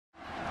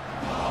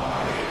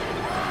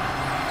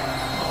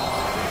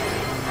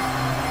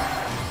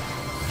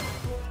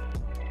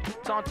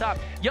on top.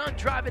 Young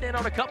driving in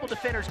on a couple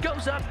defenders,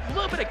 goes up, a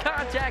little bit of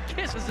contact,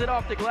 kisses it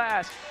off the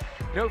glass.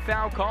 No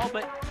foul call,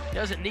 but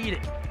doesn't need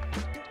it.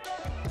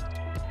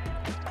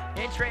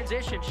 In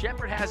transition,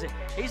 Shepard has it.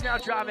 He's now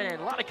driving in.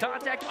 A lot of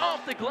contact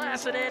off the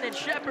glass and in, and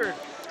Shepard,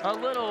 a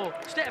little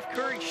Steph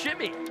Curry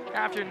shimmy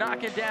after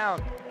knocking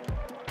down.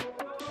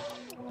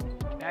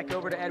 Back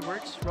over to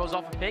Edwards, rolls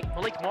off a pick.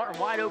 Malik Martin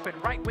wide open,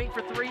 right wing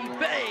for three,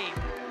 bang!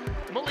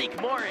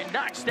 Malik Martin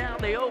knocks down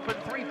the open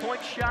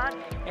three-point shot,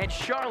 and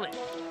Charlotte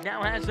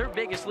now has their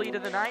biggest lead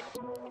of the night.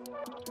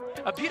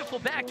 A beautiful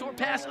backdoor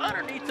pass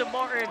underneath to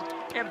Martin,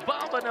 and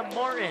Bamba to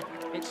Martin.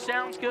 It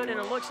sounds good and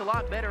it looks a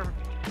lot better.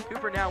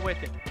 Cooper now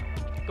with it.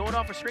 Going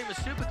off a screen with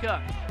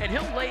Supica, and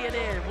he'll lay it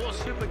in. Will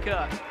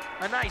Supica.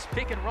 A nice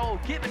pick and roll,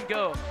 give and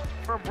go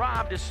from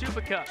Rob to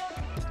Supica.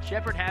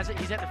 Shepard has it.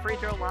 He's at the free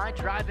throw line,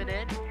 driving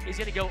in. He's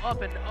going to go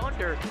up and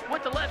under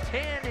with the left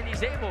hand, and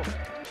he's able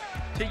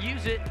to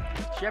use it.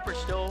 Shepard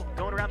still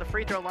going around the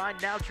free throw line.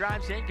 Now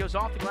drives in, goes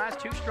off the glass,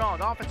 too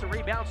strong. Offensive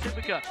rebound,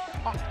 Supica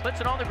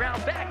puts it on the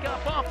ground, back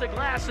up off the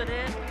glass and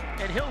in,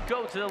 and he'll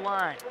go to the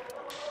line.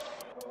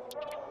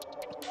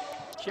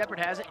 Shepard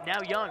has it.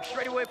 Now Young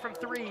straight away from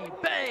three.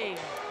 Bang!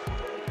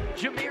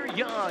 Jameer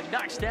Young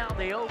knocks down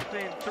the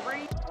open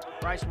three.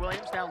 Bryce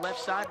Williams now left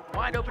side,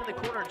 wide open in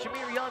the corner.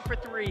 Jameer Young for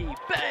three.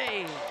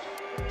 Bang!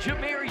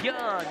 Jameer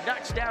Young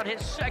knocks down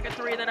his second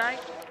three of the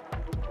night.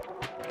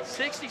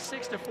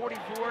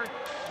 66-44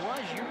 was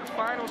your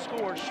final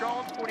score.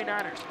 Charlotte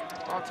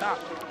 49ers on top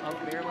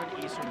of Maryland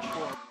Eastern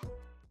Shore.